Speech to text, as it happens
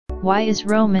Why is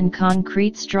Roman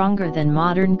concrete stronger than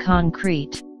modern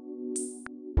concrete?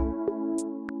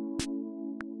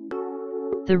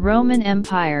 The Roman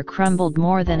Empire crumbled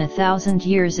more than 1,000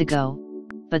 years ago,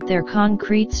 but their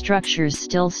concrete structures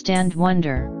still stand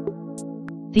wonder.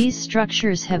 These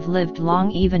structures have lived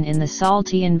long even in the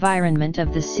salty environment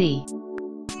of the sea.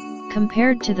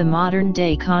 Compared to the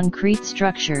modern-day concrete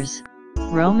structures,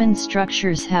 Roman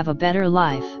structures have a better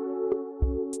life.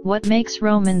 What makes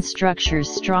Roman structures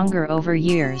stronger over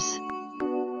years?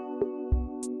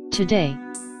 Today,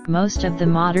 most of the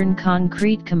modern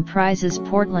concrete comprises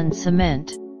Portland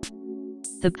cement.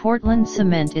 The Portland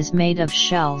cement is made of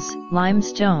shells,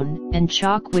 limestone, and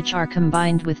chalk, which are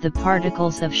combined with the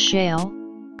particles of shale,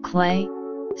 clay,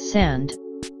 sand,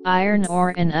 iron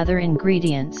ore and other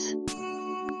ingredients.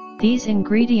 These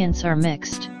ingredients are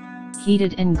mixed,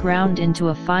 heated and ground into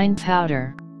a fine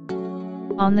powder.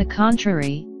 On the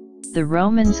contrary, the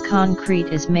Romans' concrete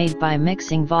is made by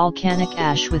mixing volcanic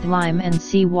ash with lime and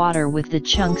seawater with the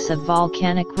chunks of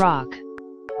volcanic rock.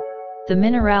 The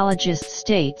mineralogist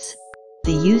states,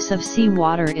 the use of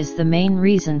seawater is the main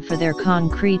reason for their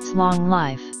concrete's long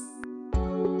life.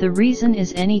 The reason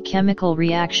is any chemical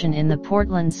reaction in the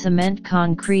Portland cement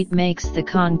concrete makes the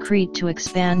concrete to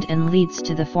expand and leads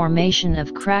to the formation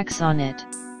of cracks on it.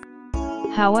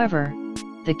 However,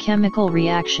 the chemical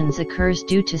reactions occurs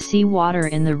due to seawater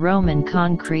in the Roman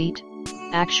concrete,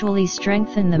 actually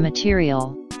strengthen the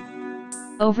material.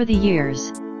 Over the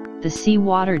years, the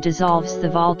seawater dissolves the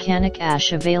volcanic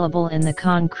ash available in the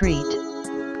concrete.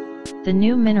 The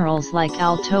new minerals like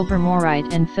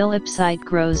altobermorite and philipsite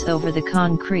grows over the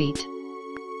concrete.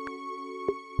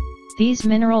 These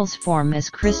minerals form as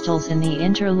crystals in the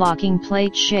interlocking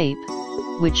plate shape,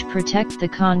 which protect the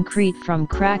concrete from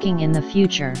cracking in the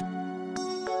future.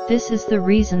 This is the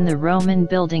reason the Roman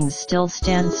buildings still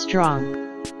stand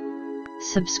strong.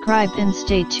 Subscribe and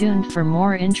stay tuned for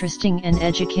more interesting and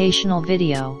educational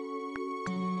video.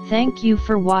 Thank you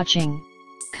for watching.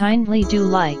 Kindly do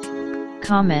like,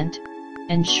 comment,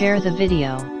 and share the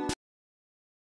video.